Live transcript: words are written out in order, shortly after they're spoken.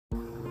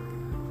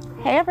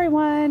Hey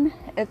everyone,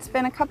 it's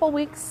been a couple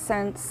weeks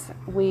since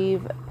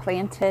we've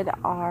planted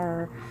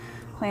our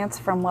plants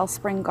from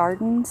Wellspring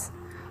Gardens.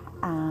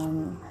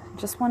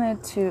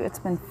 It's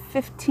been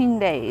 15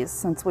 days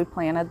since we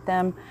planted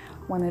them.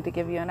 Wanted to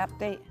give you an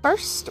update.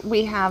 First,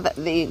 we have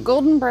the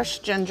golden brush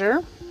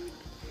ginger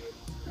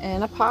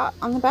in a pot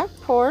on the back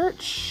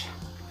porch.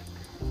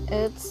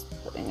 It's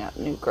putting up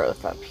new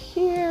growth up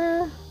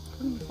here.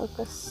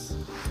 Focus.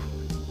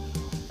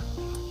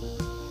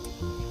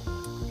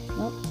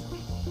 Nope.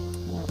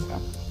 There we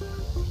go.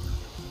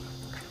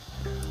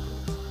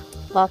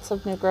 Lots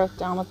of new growth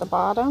down at the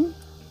bottom.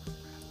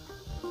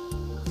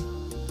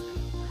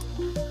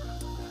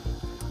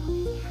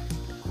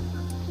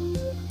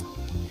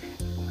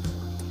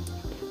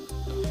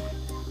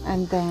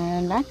 And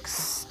then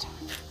next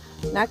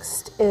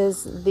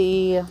is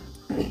the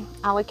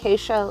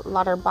Alocasia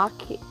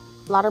lauterbachii.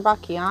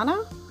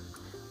 I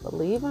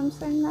believe I'm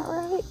saying that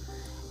right.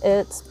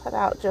 It's put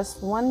out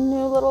just one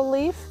new little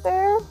leaf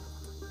there.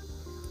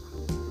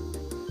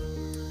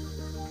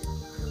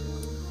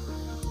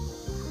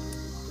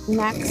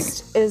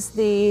 Next is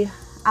the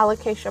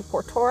Alocasia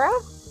portora.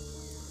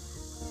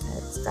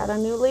 It's got a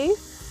new leaf.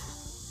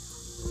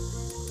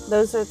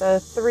 Those are the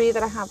three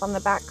that I have on the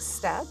back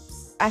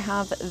steps. I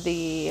have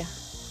the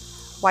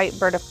white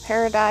bird of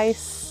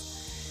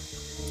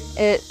paradise.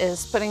 It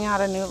is putting out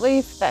a new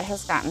leaf that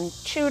has gotten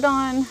chewed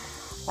on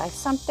by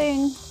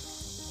something.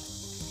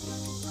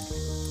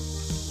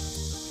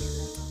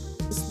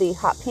 This is the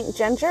hot pink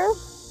ginger,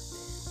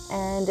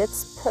 and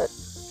it's put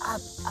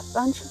up a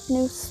bunch of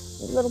new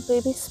little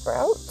baby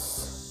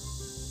sprouts.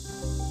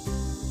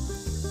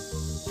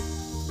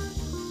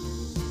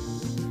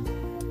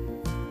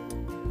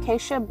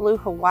 Acacia blue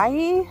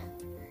Hawaii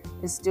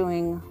is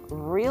doing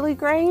really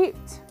great.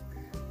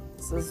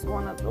 This is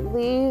one of the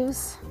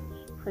leaves,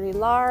 pretty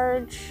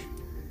large.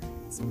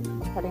 It's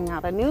putting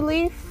out a new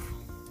leaf.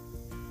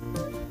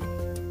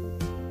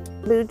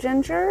 Blue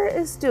ginger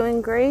is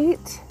doing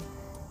great.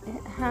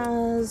 It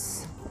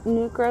has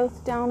new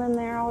growth down in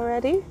there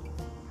already.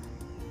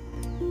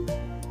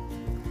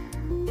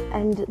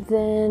 And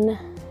then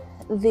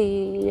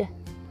the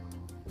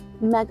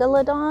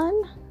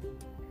megalodon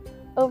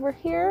over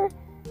here.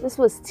 This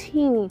was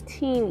teeny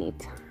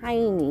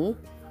tiny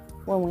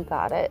when we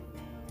got it,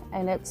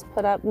 and it's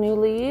put up new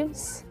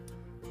leaves.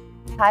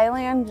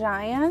 Thailand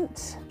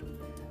giant,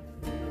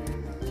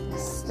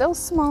 still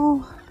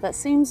small, but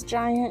seems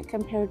giant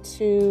compared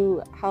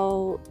to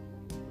how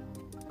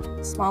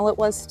small it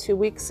was 2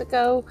 weeks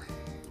ago.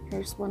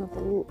 Here's one of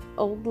the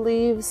old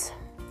leaves.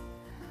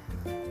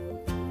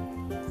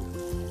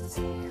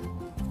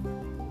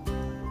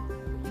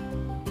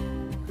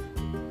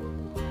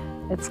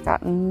 It's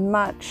gotten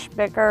much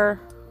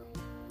bigger,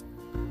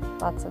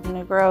 lots of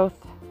new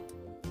growth.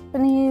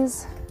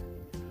 Japanese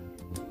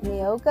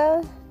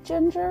Myoga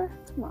ginger,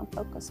 come on,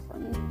 focus for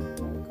me,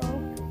 there we go.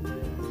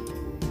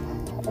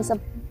 It's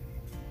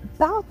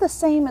about the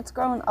same, it's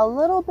grown a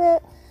little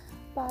bit,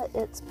 but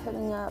it's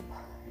putting up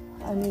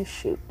a new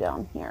shoot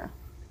down here.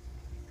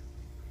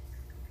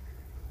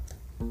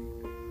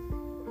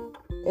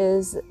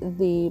 Is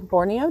the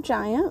Borneo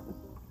giant,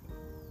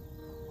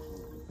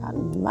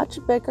 gotten much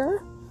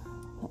bigger.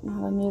 Putting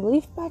out a new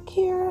leaf back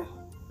here.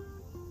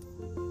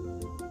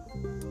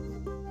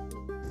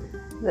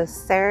 The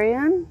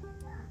Syrian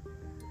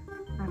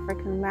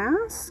African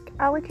mask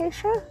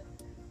Alocasia.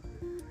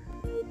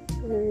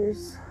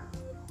 There's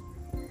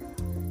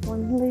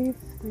one leaf,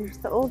 there's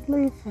the old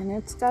leaf, and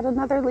it's got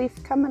another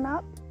leaf coming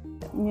up.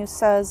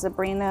 Musa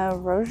Zabrina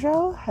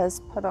Rojo has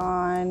put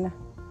on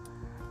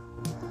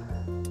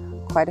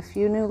quite a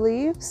few new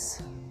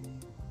leaves.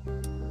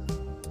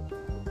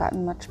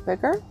 Gotten much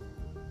bigger.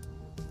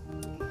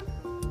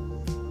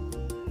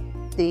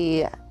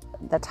 The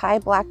Thai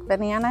black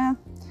banana.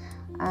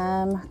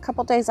 A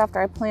couple days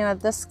after I planted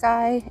this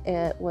guy,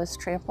 it was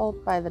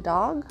trampled by the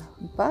dog,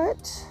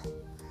 but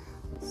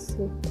let's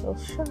see if it'll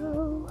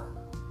show.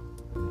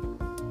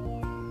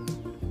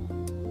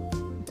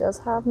 It does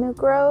have new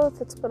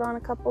growth. It's put on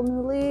a couple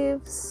new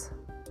leaves.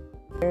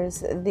 There's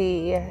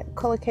the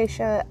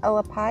Colocasia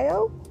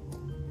elapayo.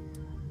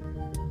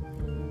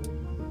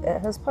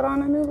 It has put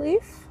on a new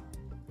leaf.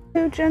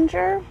 New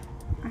ginger.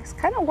 I was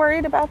kind of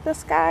worried about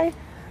this guy,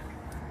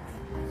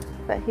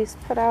 but he's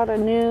put out a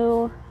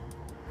new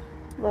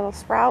little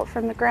sprout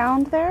from the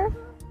ground there.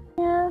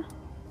 Here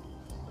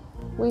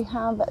we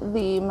have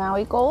the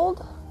Maui Gold,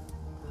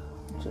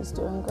 which is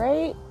doing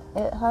great.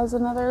 It has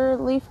another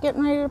leaf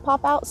getting ready to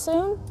pop out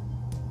soon.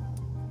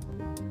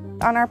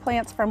 On our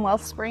plants from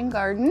Wellspring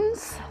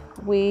Gardens,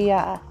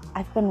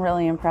 I've been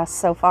really impressed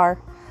so far.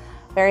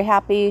 Very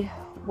happy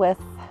with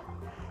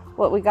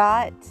what we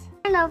got.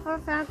 I know for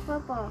flag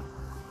football.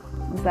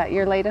 Is that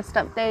your latest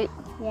update?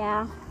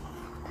 Yeah.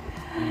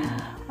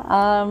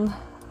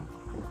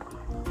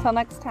 Till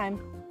next time.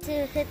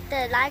 To hit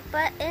the like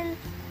button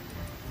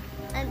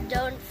and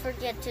don't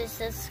forget to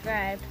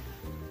subscribe.